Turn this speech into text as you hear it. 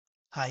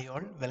Hi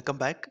all welcome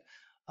back.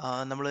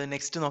 നമ്മൾ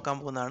next നോക്കാൻ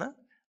പോകുന്നതാണ്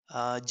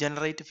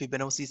generate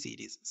Fibonacci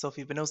series. So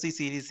Fibonacci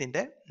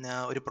സീരീസിന്റെ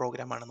ഒരു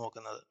പ്രോഗ്രാമാണ്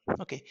നോക്കുന്നത്.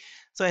 ഓക്കെ,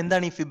 സോ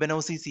എന്താണ് ഈ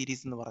ഫിബനോസി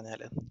സീരീസ് എന്ന്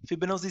പറഞ്ഞാൽ?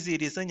 ഫിബനോസി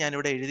സീരീസ്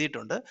ഞാനിവിടെ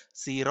എഴുതിയിട്ടുണ്ട്.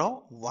 0,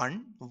 1,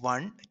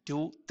 1,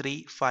 2, 3,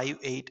 5,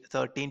 8,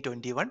 13,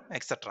 21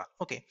 എക്സെട്ര.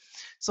 ഓക്കെ,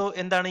 സോ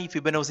എന്താണ് ഈ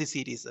ഫിബനോസി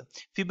സീരീസ്?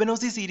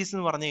 ഫിബനോസി സീരീസ്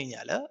എന്ന് പറഞ്ഞു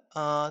കഴിഞ്ഞാൽ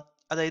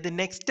അതായത്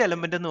നെക്സ്റ്റ്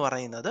എലമെന്റ് എന്ന്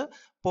പറയുന്നത്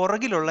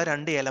പുറകിലുള്ള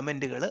രണ്ട്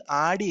എലമെന്റുകൾ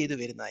ആഡ് ചെയ്ത്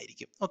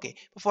വരുന്നതായിരിക്കും. ഓക്കെ,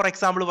 ഫോർ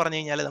എക്സാമ്പിൾ പറഞ്ഞു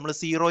കഴിഞ്ഞാൽ നമ്മൾ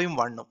 0യും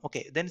 1ഉം.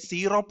 ഓക്കെ, ദെൻ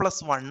 0 +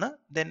 1,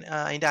 ദെൻ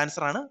അതിന്റെ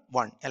ആൻസർ ആണ്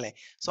 1 അല്ലെ.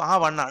 സോ ആ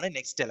 1 ആണ്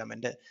next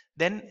element.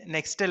 Then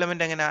next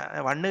element എങ്ങനെ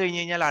 1 കഴിഞ്ഞ്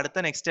കഴിഞ്ഞാൽ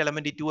അടുത്ത നെക്സ്റ്റ്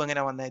എലമെന്റ് 2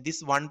 എങ്ങനെ വന്നത്?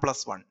 ദിസ് 1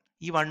 + 1.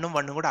 ഈ 1ഉം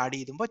 1ഉം കൂടെ ആഡ്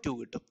ചെയ്യുമ്പോൾ 2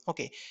 കിട്ടും.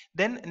 ഓക്കെ,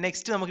 ദെൻ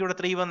നെക്സ്റ്റ് നമുക്ക് ഇവിടെ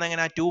 3 വന്ന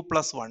എങ്ങനെ? 2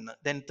 + 1,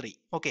 ദെൻ 3.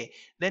 ഓക്കെ,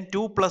 ദെൻ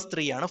 2 +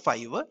 3 ആണ്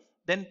 5,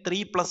 ദെൻ 3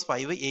 +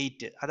 5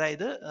 8.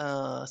 അതായത്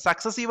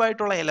സക്സസീവ്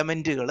ആയിട്ടുള്ള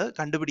എലമെന്റുകൾ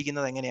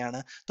കണ്ടുപിടിക്കുന്നത് എങ്ങനെയാണ്?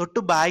 തൊട്ട്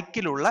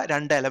ബാക്കിലുള്ള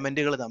രണ്ട്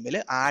എലമെന്റുകൾ തമ്മിൽ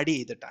ആഡ്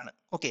ചെയ്തിട്ടാണ്.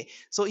 ഓക്കെ,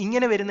 സോ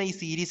ഇങ്ങനെ വരുന്ന ഈ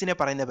സീരീസിനെ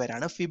പറയുന്ന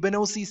പേരാണ്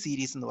ഫിബനോസി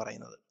സീരീസ് എന്ന്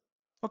പറയുന്നത്.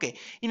 ഓക്കെ,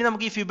 ഇനി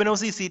നമുക്ക് ഈ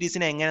ഫിബനോസി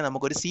സീരീസിനെ എങ്ങനെ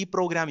നമുക്കൊരു സി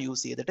പ്രോഗ്രാം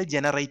യൂസ് ചെയ്തിട്ട്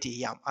ജനറേറ്റ്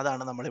ചെയ്യാം,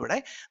 അതാണ് നമ്മളിവിടെ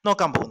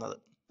നോക്കാൻ പോകുന്നത്.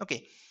 ഓക്കെ,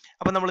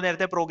 അപ്പൊ നമ്മൾ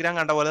നേരത്തെ പ്രോഗ്രാം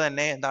കണ്ട പോലെ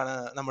തന്നെ എന്താണ്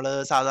നമ്മൾ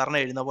സാധാരണ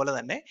എഴുതുന്ന പോലെ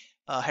തന്നെ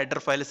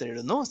ഹെഡർ ഫയൽസ്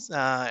എഴുതുന്നു,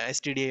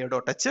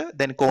 stdio.h,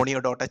 ദെൻ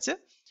conio.h,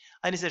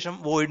 അതിനുശേഷം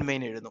വോയിഡ്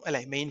മെയിൻ എഴുതുന്നു അല്ലെ.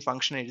 മെയിൻ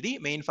ഫംഗ്ഷൻ എഴുതി,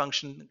 മെയിൻ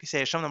ഫംഗ്ഷന്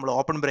ശേഷം നമ്മൾ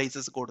ഓപ്പൺ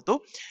ബ്രേസസ് കൊടുത്തു.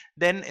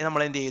 ദെൻ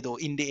നമ്മൾ എന്ത് ചെയ്തു?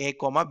 Int a,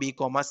 b,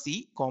 c,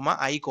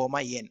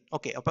 i, n.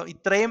 Okay, അപ്പൊ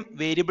ഇത്രയും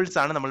വേരിയബിൾസ്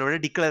ആണ്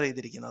നമ്മളിവിടെ ഡിക്ലെയർ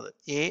ചെയ്തിരിക്കുന്നത്.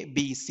 a,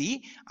 b, c,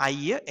 i,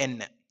 n.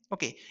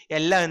 Okay,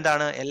 എല്ലാം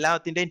എന്താണ്?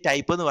 എല്ലാത്തിന്റെയും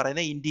ടൈപ്പ് എന്ന്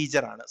പറയുന്നത്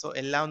ഇന്റീജർ ആണ്. സോ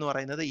എല്ലാം എന്ന്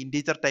പറയുന്നത്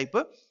ഇന്റീജർ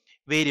ടൈപ്പ്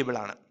വേരിയബിൾ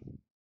ആണ്.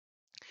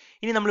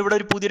 ഇനി നമ്മൾ ഇവിടെ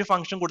ഒരു പുതിയൊരു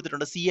ഫംഗ്ഷൻ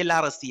കൊടുത്തിട്ടുണ്ട്,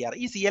 CLR-SCR.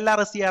 ഈ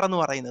CLR-SCR എന്ന്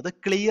പറയുന്നത്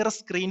ക്ലിയർ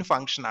സ്ക്രീൻ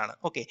ഫംഗ്ഷൻ ആണ്.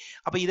 ഓക്കെ,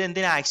 അപ്പൊ ഇത്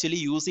എന്തിനാ ആക്ച്വലി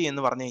യൂസ്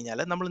ചെയ്യുന്നത് പറഞ്ഞു കഴിഞ്ഞാൽ,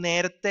 നമ്മൾ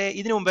നേരത്തെ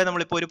ഇതിനു മുമ്പേ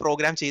നമ്മളിപ്പോൾ ഒരു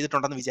പ്രോഗ്രാം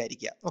ചെയ്തിട്ടുണ്ടെന്ന്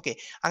വിചാരിക്കുക. ഓക്കെ,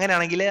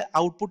 അങ്ങനെയാണെങ്കിൽ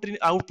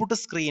ഔട്ട്പുട്ട്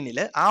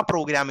സ്ക്രീനിൽ ആ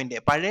പ്രോഗ്രാമിന്റെ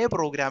പഴയ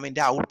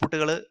പ്രോഗ്രാമിന്റെ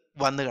ഔട്ട്പുട്ടുകൾ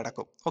വന്ന്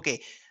കിടക്കും. ഓക്കെ,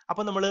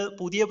 അപ്പൊ നമ്മൾ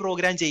പുതിയ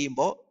പ്രോഗ്രാം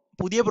ചെയ്യുമ്പോൾ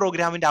പുതിയ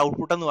പ്രോഗ്രാമിന്റെ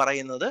ഔട്ട്പുട്ട് എന്ന്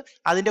പറയുന്നത്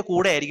അതിന്റെ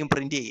കൂടെ ആയിരിക്കും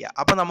പ്രിന്റ് ചെയ്യുക.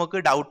 അപ്പൊ നമുക്ക്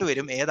ഡൗട്ട്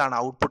വരും ഏതാണ്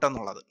ഔട്ട്പുട്ട്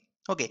എന്നുള്ളത്.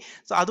 ഓക്കെ,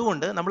 സോ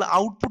അതുകൊണ്ട് നമ്മൾ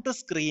ഔട്ട്പുട്ട്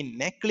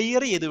സ്ക്രീനിനെ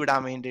ക്ലിയർ ചെയ്ത്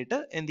വിടാൻ വേണ്ടിയിട്ട്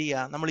എന്ത്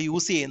ചെയ്യുക? നമ്മൾ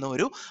യൂസ് ചെയ്യുന്ന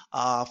ഒരു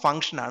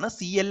ഫംഗ്ഷനാണ്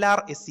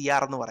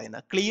CLR-SCR എന്ന്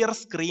പറയുന്നത്. ക്ലിയർ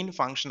സ്ക്രീൻ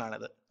ഫംഗ്ഷൻ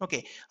ആണിത്. ഓക്കെ,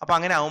 അപ്പൊ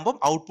അങ്ങനെ ആകുമ്പോൾ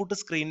ഔട്ട്പുട്ട്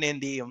സ്ക്രീനിനെ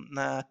എന്ത് ചെയ്യും?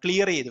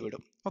 ക്ലിയർ ചെയ്ത്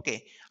വിടും. ഓക്കെ,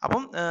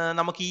 അപ്പം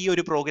നമുക്ക് ഈ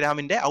ഒരു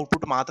പ്രോഗ്രാമിന്റെ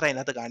ഔട്ട്പുട്ട് മാത്രമേ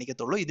അതിനകത്ത്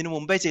കാണിക്കത്തുള്ളൂ. ഇതിനു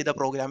മുമ്പേ ചെയ്ത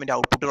പ്രോഗ്രാമിന്റെ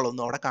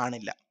ഔട്ട്പുട്ടുകളൊന്നും അവിടെ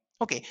കാണില്ല.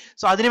 ഓക്കെ,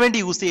 സോ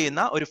അതിനുവേണ്ടി യൂസ്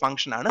ചെയ്യുന്ന ഒരു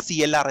ഫംഗ്ഷനാണ്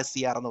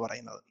CLR-SCR എന്ന്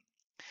പറയുന്നത്,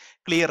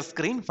 ക്ലിയർ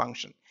സ്ക്രീൻ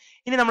ഫംഗ്ഷൻ.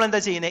 ഇനി നമ്മൾ എന്താ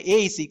ചെയ്യുന്നത്? a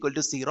 =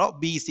 0,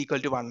 b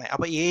 = 1.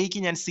 അപ്പൊ എക്ക്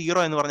ഞാൻ 0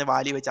 എന്ന് പറഞ്ഞ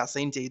വാല്യൂ വെച്ച്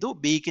അസൈൻ ചെയ്തു,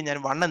 ബിക്ക് ഞാൻ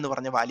 1 എന്ന്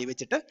പറഞ്ഞ വാല്യൂ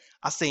വെച്ചിട്ട്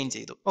അസൈൻ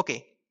ചെയ്തു. ഓക്കെ,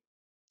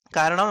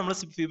 കാരണം നമ്മൾ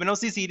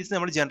ഫിബനോസി സീരീസ്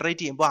നമ്മൾ ജനറേറ്റ്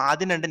ചെയ്യുമ്പോൾ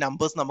ആദ്യം രണ്ട്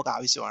നമ്പേഴ്സ് നമുക്ക്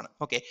ആവശ്യമാണ്.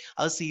 ഓക്കെ,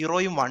 അത്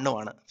 0യും 1ഉം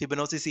ആണ്.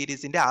 ഫിബനോസി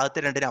സീരീസിന്റെ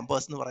ആദ്യത്തെ രണ്ട്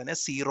നമ്പേഴ്സ് എന്ന്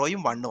പറയുന്നത്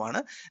 0യും 1ഉം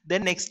ആണ്.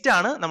 ദെൻ നെക്സ്റ്റ്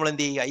ആണ് നമ്മൾ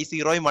എന്ത് ചെയ്യുക? ഈ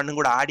 0യും 1ഉം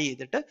കൂടെ ആഡ്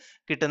ചെയ്തിട്ട്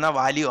കിട്ടുന്ന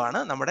വാല്യൂ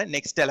ആണ് നമ്മുടെ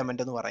നെക്സ്റ്റ്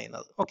എലമെന്റ് എന്ന്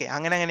പറയുന്നത്. ഓക്കെ,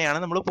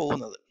 അങ്ങനെയാണ് നമ്മൾ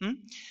പോകുന്നത്.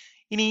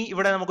 ഇനി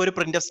ഇവിടെ നമുക്കൊരു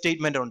പ്രിന്റ് എഫ്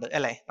സ്റ്റേറ്റ്മെന്റ് ഉണ്ട്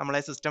അല്ലെ. നമ്മളെ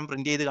സിസ്റ്റം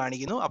പ്രിന്റ് ചെയ്ത്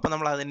കാണിക്കുന്നു, അപ്പൊ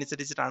നമ്മൾ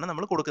അതനുസരിച്ചിട്ടാണ്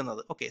നമ്മൾ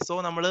കൊടുക്കുന്നത്. ഓക്കെ, സോ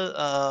നമ്മൾ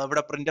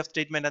ഇവിടെ പ്രിന്റ് എഫ്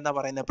സ്റ്റേറ്റ്മെന്റ് എന്താ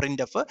പറയുന്നത്?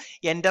 Print F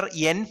enter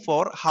n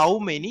for how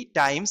many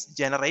times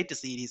generate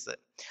series.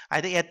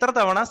 അതായത് എത്ര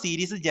തവണ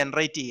സീരീസ്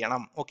ജനറേറ്റ്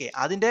ചെയ്യണം. ഓക്കെ,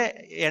 അതിന്റെ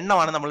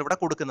എണ്ണമാണ് നമ്മൾ ഇവിടെ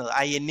കൊടുക്കുന്നത്, ആ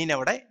എന്നിനെ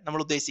അവിടെ നമ്മൾ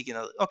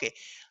ഉദ്ദേശിക്കുന്നത്. ഓക്കെ,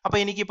 അപ്പൊ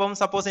എനിക്കിപ്പം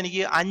സപ്പോസ്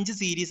എനിക്ക് 5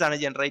 സീരീസ് ആണ്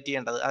ജനറേറ്റ്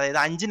ചെയ്യേണ്ടത്. അതായത്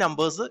 5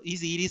 നമ്പേഴ്സ്, ഈ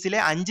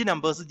സീരീസിലെ 5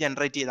 നമ്പേഴ്സ്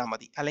ജനറേറ്റ് ചെയ്താൽ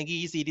മതി. അല്ലെങ്കിൽ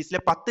ഈ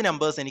സീരീസിലെ 10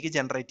 നമ്പേഴ്സ് എനിക്ക്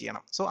ജനറേറ്റ്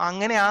ചെയ്യണം. സോ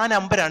അങ്ങനെ ആ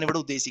നമ്പറാണ് ഇവിടെ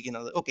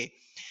ഉദ്ദേശിക്കുന്നത്. ഓക്കെ,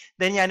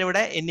 ദെൻ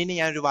ഞാനിവിടെ എന്നിന്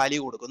ഞാനൊരു വാല്യൂ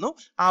കൊടുക്കുന്നു.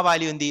 ആ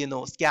വാല്യൂ എന്ത് ചെയ്യുന്നു?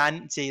 സ്കാൻ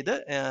ചെയ്ത്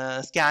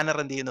സ്കാനർ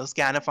എന്ത് ചെയ്യുന്നു?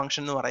 സ്കാനർ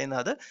ഫംഗ്ഷൻ എന്ന്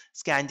പറയുന്നത്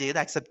സ്കാൻ ചെയ്ത്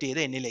അക്സെപ്റ്റ് ചെയ്ത്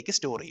എന്നിലേക്ക്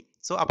സ്റ്റോർ ചെയ്യും.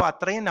 സോ അപ്പൊ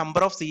അത്രയും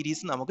നമ്പർ ഓഫ്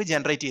സീരീസ് നമുക്ക്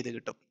ജനറേറ്റ് ചെയ്ത്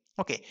കിട്ടും.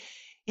 ഓക്കെ,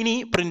 ഇനി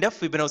പ്രിന്റ് ഓഫ്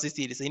ഫിബനോസി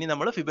സീരീസ്. ഇനി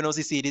നമ്മൾ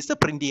ഫിബനോസി സീരീസ്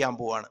പ്രിന്റ് ചെയ്യാൻ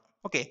പോവാണ്.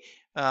 ഓക്കെ,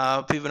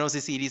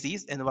 ഫിബനോസി സീരീസ്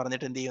ഈസ് എന്ന്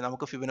പറഞ്ഞിട്ട് എന്ത് ചെയ്യും?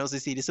 നമുക്ക് ഫിബനോസി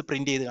സീരീസ്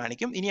പ്രിന്റ് ചെയ്ത്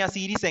കാണിക്കും. ഇനി ആ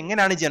സീരീസ്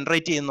എങ്ങനെയാണ്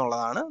ജനറേറ്റ്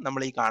ചെയ്യുന്നുള്ളതാണ്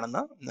നമ്മൾ ഈ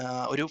കാണുന്ന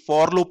ഒരു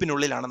ഫോർ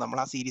ലൂപ്പിനുള്ളിലാണ് നമ്മൾ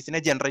ആ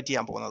സീരീസിനെ ജനറേറ്റ്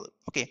ചെയ്യാൻ പോകുന്നത്.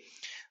 Okay,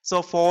 so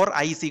four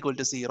i =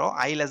 0,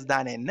 i less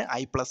than n,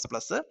 i++.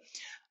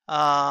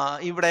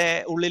 ഇവിടെ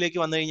ഉള്ളിലേക്ക്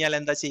വന്നു കഴിഞ്ഞാൽ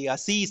എന്താ ചെയ്യുക?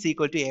 c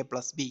 = a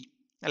 + b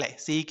അല്ലെ.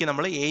 സിക്ക്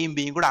നമ്മൾ എയും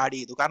ബിയും കൂടെ ആഡ്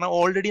ചെയ്തു. കാരണം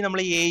ഓൾറെഡി നമ്മൾ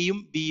എയും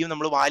ബിയും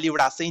നമ്മൾ വാല്യൂ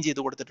ഇവിടെ അസൈൻ ചെയ്ത്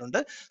കൊടുത്തിട്ടുണ്ട്.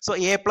 സോ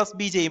a +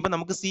 b ചെയ്യുമ്പോൾ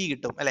നമുക്ക് c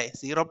കിട്ടും അല്ലെ.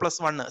 0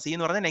 + 1, c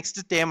എന്ന് പറയുന്നത്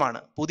നെക്സ്റ്റ് ടേം ആണ്.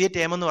 പുതിയ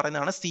ടേം എന്ന്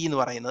പറയുന്നതാണ് c എന്ന്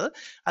പറയുന്നത്.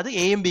 അത്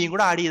എയും ബിയും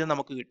കൂടെ ആഡ് ചെയ്ത്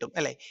നമുക്ക് കിട്ടും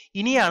അല്ലെ.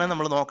 ഇനിയാണ്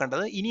നമ്മൾ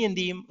നോക്കേണ്ടത്, ഇനി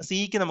എന്ത് ചെയ്യും?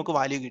 സിക്ക് നമുക്ക്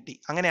വാല്യൂ കിട്ടി.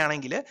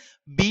 അങ്ങനെയാണെങ്കിൽ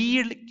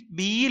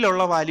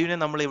ബിയിലുള്ള വാല്യൂവിനെ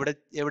നമ്മൾ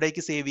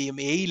എവിടേക്ക് സേവ് ചെയ്യും?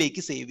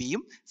 എയിലേക്ക് സേവ്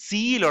ചെയ്യും.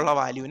 സിയിലുള്ള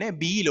വാല്യൂവിനെ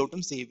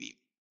ബിയിലോട്ടും സേവ് ചെയ്യും.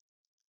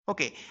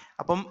 ഓക്കെ,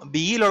 അപ്പം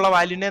ബിയിലുള്ള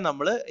വാല്യൂവിനെ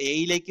നമ്മൾ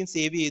എയിലേക്കും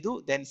സേവ് ചെയ്തു,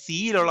 ദെൻ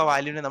സിയിലുള്ള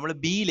വാല്യൂവിനെ നമ്മൾ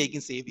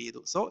ബിയിലേക്കും സേവ്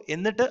ചെയ്തു. സോ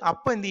എന്നിട്ട്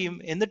അപ്പൊ എന്ത് ചെയ്യും?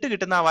 എന്നിട്ട്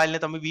കിട്ടുന്ന ആ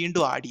വാല്യൂവിനെ നമ്മൾ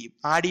വീണ്ടും ആഡ് ചെയ്യും.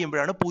 ആഡ്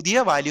ചെയ്യുമ്പോഴാണ് പുതിയ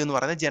വാല്യൂ എന്ന്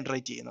പറയുന്നത്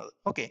ജനറേറ്റ് ചെയ്യുന്നത്.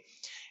 ഓക്കെ,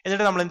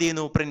 എന്നിട്ട് നമ്മൾ എന്ത്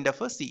ചെയ്യുന്നു? പ്രിന്റ്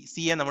എഫ്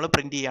സിയെ നമ്മൾ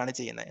പ്രിന്റ് ചെയ്യുകയാണ്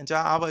ചെയ്യുന്നത്.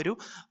 എന്നുവെച്ചാൽ ആ ഒരു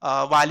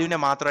വാല്യൂവിനെ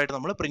മാത്രമായിട്ട്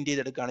നമ്മൾ പ്രിന്റ്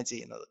ചെയ്തെടുക്കുകയാണ്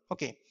ചെയ്യുന്നത്.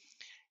 ഓക്കെ,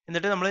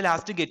 എന്നിട്ട് നമ്മൾ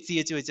ലാസ്റ്റ് ഗെറ്റ് സി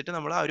എച്ച് വെച്ചിട്ട്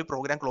നമ്മൾ ആ ഒരു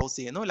പ്രോഗ്രാം ക്ലോസ്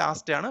ചെയ്യുന്നു.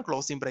 ലാസ്റ്റ് ആണ്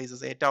ക്ലോസിംഗ്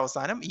പ്രൈസസ്, ഏറ്റവും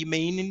അവസാനം ഈ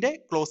മെയിനിന്റെ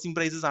ക്ലോസിംഗ്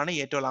പ്രൈസസ് ആണ്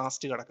ഏറ്റവും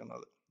ലാസ്റ്റ്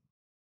കിടക്കുന്നത്.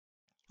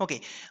 ഓക്കെ,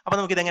 അപ്പൊ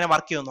നമുക്ക് ഇതെങ്ങനെ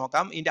വർക്ക് ചെയ്യുമെന്ന്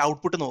നോക്കാം. ഇതിന്റെ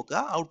ഔട്ട്പുട്ട് നോക്കുക.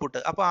 ഔട്ട്പുട്ട്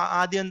അപ്പൊ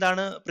ആദ്യം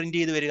എന്താണ് പ്രിന്റ്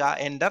ചെയ്ത് വരിക?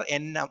 Enter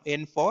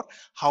n for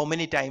how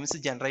many times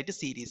generate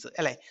series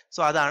അല്ലെ. സോ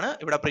അതാണ്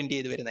ഇവിടെ പ്രിന്റ്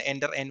ചെയ്ത് വരുന്നത്.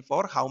 Enter n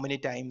for how many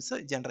times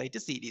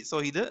generate series. So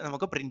ഇത്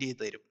നമുക്ക് പ്രിന്റ്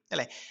ചെയ്ത് തരും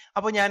അല്ലെ.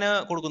 അപ്പൊ ഞാൻ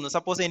കൊടുക്കുന്നു,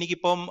 സപ്പോസ്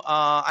എനിക്കിപ്പം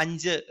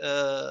 5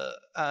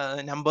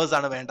 നമ്പേഴ്സ്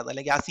ആണ് വേണ്ടത്,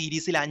 അല്ലെങ്കിൽ ആ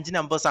സീരീസിൽ 5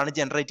 നമ്പേഴ്സ് ആണ്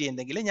ജനറേറ്റ്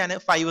ചെയ്യുന്നതെങ്കിൽ ഞാൻ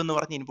 5 എന്ന്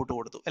പറഞ്ഞ് ഇൻപുട്ട്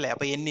കൊടുത്തു അല്ലെ.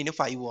 അപ്പൊ n-ന്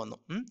 5 വന്നു.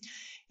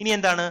 ഇനി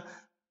എന്താണ്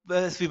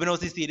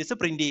ഫിബനോസി സീരീസ്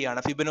പ്രിന്റ്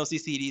ചെയ്യുകയാണ്. ഫിബനോസി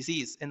സീരീസ്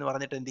എന്ന്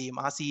പറഞ്ഞിട്ട് എന്ത് ചെയ്യും?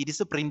 ആ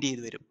സീരീസ് പ്രിന്റ്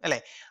ചെയ്ത് വരും അല്ലെ.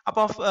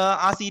 അപ്പൊ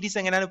ആ സീരീസ്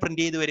എങ്ങനെയാണ്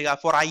പ്രിന്റ് ചെയ്ത് വരിക?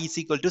 Four i is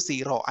equal to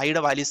 0,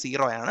 ഐയുടെ വാല്യൂ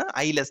 0 ആണ്,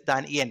 i less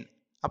than n.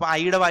 അപ്പൊ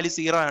ഐയുടെ വാല്യൂ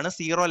 0 ആണ്,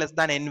 0 ലെസ്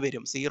ദാൻ n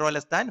വരും, 0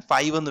 ലെസ് ദാൻ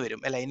 5 എന്ന്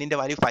വരും അല്ലെ. എന്നിന്റെ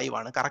വാല്യൂ 5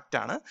 ആണ്, കറക്റ്റ്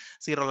ആണ്,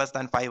 0 ലെസ്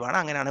ദാൻ 5 ആണ്.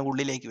 അങ്ങനെയാണ്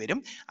ഉള്ളിലേക്ക്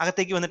വരും.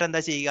 അകത്തേക്ക് വന്നിട്ട്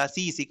എന്താ ചെയ്യുക?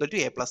 c is equal to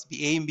a plus b,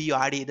 എയും ബിയും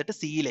ആഡ് ചെയ്തിട്ട്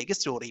സിയിലേക്ക്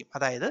സ്റ്റോർ ചെയ്യും.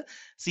 അതായത്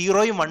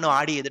 0യും 1ഉം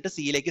ആഡ് ചെയ്തിട്ട്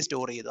സിയിലേക്ക്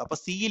സ്റ്റോർ ചെയ്തു. അപ്പൊ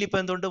സിയിൽ ഇപ്പൊ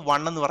എന്തുകൊണ്ട്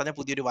 1 എന്ന് പറഞ്ഞ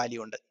പുതിയൊരു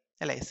വാല്യൂ ഉണ്ട്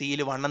അല്ലെ. സിയിൽ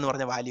 1 എന്ന്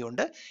പറഞ്ഞ വാല്യൂ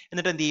ഉണ്ട്.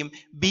 എന്നിട്ട് എന്ത് ചെയ്യും?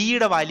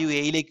 ബിയുടെ വാല്യൂ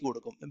എയിലേക്ക്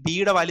കൊടുക്കും.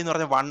 ബിയുടെ വാല്യൂ എന്ന്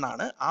പറഞ്ഞ 1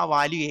 ആണ്, ആ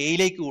വാല്യൂ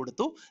എയിലേക്ക്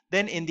കൊടുത്തു.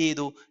 ദെൻ എന്ത്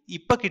ചെയ്തു?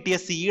 ഇപ്പൊ കിട്ടിയ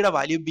സിയുടെ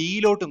വാല്യൂ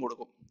ബിയിലോട്ടും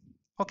കൊടുക്കും.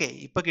 ഓക്കെ,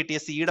 ഇപ്പൊ കിട്ടിയ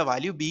സിയുടെ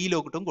വാല്യൂ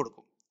ബിയിലോട്ടും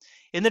കൊടുക്കും.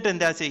 എന്നിട്ട്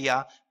എന്താ ചെയ്യുക?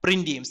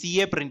 പ്രിന്റ് ചെയ്യും, സി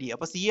എ പ്രിന്റ് ചെയ്യും.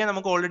 അപ്പൊ സി എ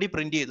നമുക്ക് ഓൾറെഡി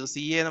പ്രിന്റ് ചെയ്തു.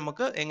 സി എ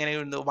നമുക്ക് എങ്ങനെ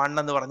 1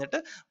 എന്ന്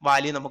പറഞ്ഞിട്ട്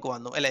വാല്യൂ നമുക്ക്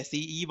വന്നു അല്ലെ.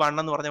 ഈ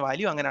 1 എന്ന് പറഞ്ഞ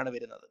വാല്യൂ അങ്ങനെയാണ്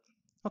വരുന്നത്.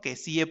 ഓക്കെ,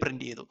 സി എ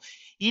പ്രിന്റ് ചെയ്തു.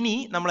 ഇനി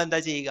നമ്മൾ എന്താ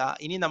ചെയ്യുക?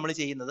 ഇനി നമ്മൾ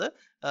ചെയ്യുന്നത്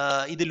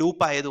ഇത്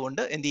ലൂപ്പ്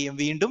ആയതുകൊണ്ട് എന്ത് ചെയ്യും?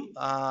 വീണ്ടും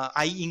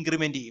ഐ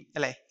ഇൻക്രിമെന്റ് ചെയ്യും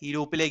അല്ലെ. ഈ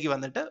ലൂപ്പിലേക്ക്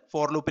വന്നിട്ട്,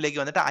 ഫോർ ലൂപ്പിലേക്ക്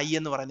വന്നിട്ട് ഐ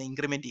എന്ന് പറയുന്ന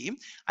ഇൻക്രിമെന്റ് ചെയ്യും.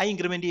 ഐ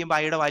ഇൻക്രിമെന്റ് ചെയ്യുമ്പോൾ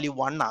ഐയുടെ വാല്യൂ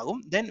 1 ആകും.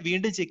 ദെൻ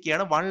വീണ്ടും ചെക്ക്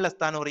ചെയ്യാണ് 1 ലെസ്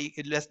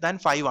ദാൻ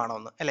 5 ആണോ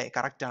എന്ന് അല്ലെ.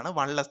 കറക്റ്റ് ആണ്,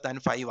 1 ലെസ് ദാൻ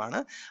 5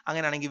 ആണ്.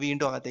 അങ്ങനെയാണെങ്കിൽ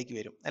വീണ്ടും അകത്തേക്ക്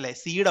വരും അല്ലെ.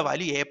 സിയുടെ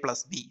വാല്യൂ എ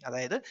പ്ലസ് ബി,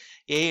 അതായത്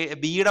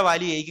ബിയുടെ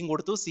വാല്യൂ എക്കും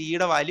കൊടുത്തു,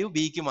 സിയുടെ വാല്യൂ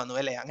ബിക്കും വന്നു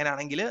അല്ലെ.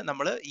 അങ്ങനെയാണെങ്കിൽ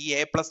നമ്മൾ ഈ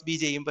എ പ്ലസ് ബി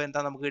ചെയ്യുമ്പോൾ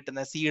എന്താ നമുക്ക്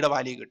കിട്ടുന്നത്? സിയുടെ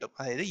വാല്യൂ കിട്ടും.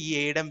 അതായത് ഈ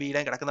എയുടെയും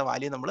ബിയുടെയും കിടക്കുന്ന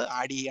വാല്യൂ നമ്മൾ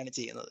ആഡ് ചെയ്യുകയാണ്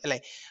ചെയ്യുന്നത് അല്ലെ.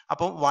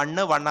 അപ്പം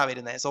 1 ആ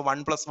വരുന്നത്. സോ 1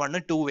 + 1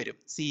 2 വരും.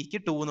 സിക്ക്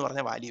 2 എന്ന്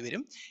പറഞ്ഞ വാല്യൂ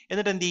വരും.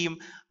 എന്നിട്ട് എന്ത് ചെയ്യും?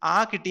 ആ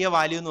കിട്ടിയ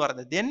വാല്യൂ എന്ന്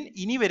പറയുന്നത് ദെൻ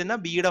ഇനി വരുന്ന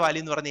ബിയുടെ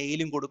വാല്യൂ എന്ന് പറഞ്ഞ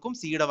എയിലും കൊടുക്കും,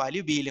 സിയുടെ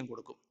വാല്യൂ ബിയിലും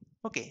കൊടുക്കും.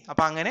 ഓക്കെ,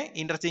 അപ്പൊ അങ്ങനെ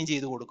ഇന്റർചേഞ്ച്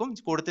ചെയ്ത് കൊടുക്കും.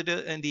 കൊടുത്തിട്ട്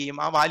എന്ത് ചെയ്യും?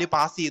 ആ വാല്യൂ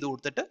പാസ് ചെയ്ത്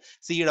കൊടുത്തിട്ട്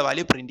സിയുടെ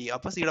വാല്യൂ പ്രിന്റ് ചെയ്യും.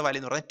 അപ്പൊ സിയുടെ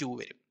വാല്യൂ എന്ന് പറഞ്ഞാൽ 2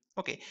 വരും.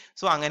 ഓക്കെ,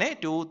 സോ അങ്ങനെ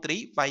 2, 3,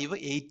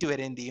 5, 8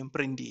 വരെ എന്ത് ചെയ്യും?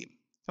 പ്രിന്റ് ചെയ്യും.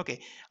 ഓക്കെ,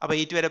 അപ്പൊ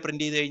 8 വരെ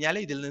പ്രിന്റ് ചെയ്ത് കഴിഞ്ഞാൽ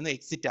ഇതിൽ നിന്ന്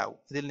എക്സിറ്റ്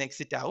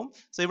ആവും.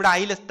 സോ ഇവിടെ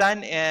i ലെസ് ദാൻ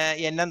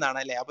n എന്നാണ്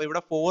അല്ലെ. അപ്പൊ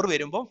ഇവിടെ 4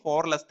 വരുമ്പോൾ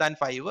 4 ലെസ് ദാൻ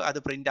 5 അത്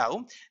പ്രിന്റ്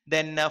ആവും.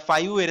 ദെൻ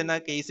 5 വരുന്ന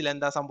കേസിൽ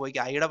എന്താ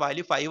സംഭവിക്കുക? ഐയുടെ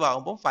വാല്യൂ 5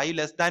 ആകുമ്പോൾ 5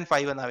 ലെസ് ദാൻ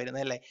 5 എന്നാ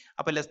വരുന്നത് അല്ലെ.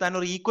 അപ്പൊ ലെസ് ദാൻ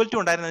ഒരു ഈക്വൽ ടു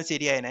ഉണ്ടായിരുന്നത്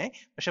ശരിയായനെ,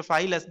 പക്ഷെ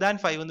 5 ലെസ് ദാൻ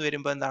 5 എന്ന്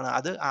വരുമ്പോൾ എന്താണ്?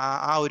 അത്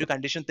ആ ഒരു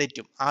കണ്ടീഷൻ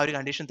തെറ്റും. ആ ഒരു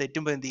കണ്ടീഷൻ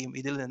തെറ്റുമ്പോൾ എന്ത് ചെയ്യും?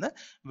 ഇതിൽ നിന്ന്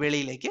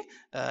വെളിയിലേക്ക്,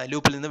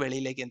 ലൂപ്പിൽ നിന്ന്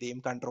വെളിയിലേക്ക് എന്ത്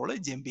ചെയ്യും? കൺട്രോൾ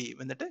ജമ്പ് ചെയ്യും.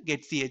 എന്നിട്ട്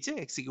ഗെറ്റ് സി എച്ച്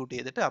എക്സിക്യൂട്ട്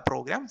ചെയ്തിട്ട് ആ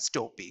പ്രോഗ്രാം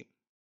സ്റ്റോപ്പ് ചെയ്യും.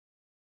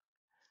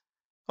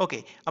 ഓക്കെ,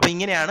 അപ്പൊ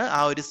ഇങ്ങനെയാണ് ആ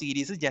ഒരു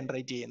സീരീസ്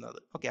ജനറേറ്റ് ചെയ്യുന്നത്.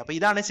 ഓക്കെ, അപ്പൊ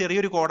ഇതാണ്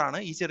ചെറിയൊരു കോഡാണ്.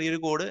 ഈ ചെറിയൊരു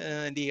കോഡ്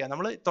എന്ത് ചെയ്യുക?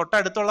 നമ്മൾ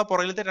തൊട്ടടുത്തുള്ള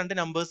പുറകിലത്തെ 2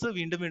 നമ്പേഴ്സ്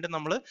വീണ്ടും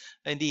നമ്മൾ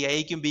എന്ത് ചെയ്യുക?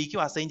 എയ്ക്കും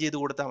ബിക്കും അസൈൻ ചെയ്ത്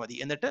കൊടുത്താൽ മതി.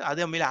 എന്നിട്ട് അത്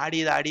തമ്മിൽ ആഡ്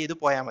ചെയ്ത്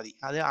പോയാൽ മതി.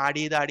 അത്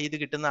ആഡ് ചെയ്ത്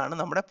കിട്ടുന്നതാണ്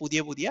നമ്മുടെ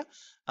പുതിയ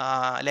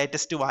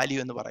ലേറ്റസ്റ്റ്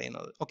വാല്യൂ എന്ന്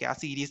പറയുന്നത്. ഓക്കെ, ആ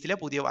സീരീസിലെ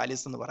പുതിയ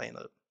വാല്യൂസ് എന്ന്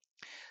പറയുന്നത്.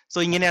 സോ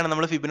ഇങ്ങനെയാണ്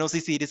നമ്മൾ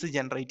ഫിബനോസി സീരീസ്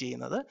ജനറേറ്റ്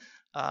ചെയ്യുന്നത്.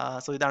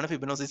 സോ ഇതാണ്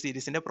ഫിബനോസി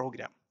സീരീസിന്റെ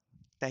പ്രോഗ്രാം.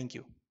 Thank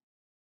you.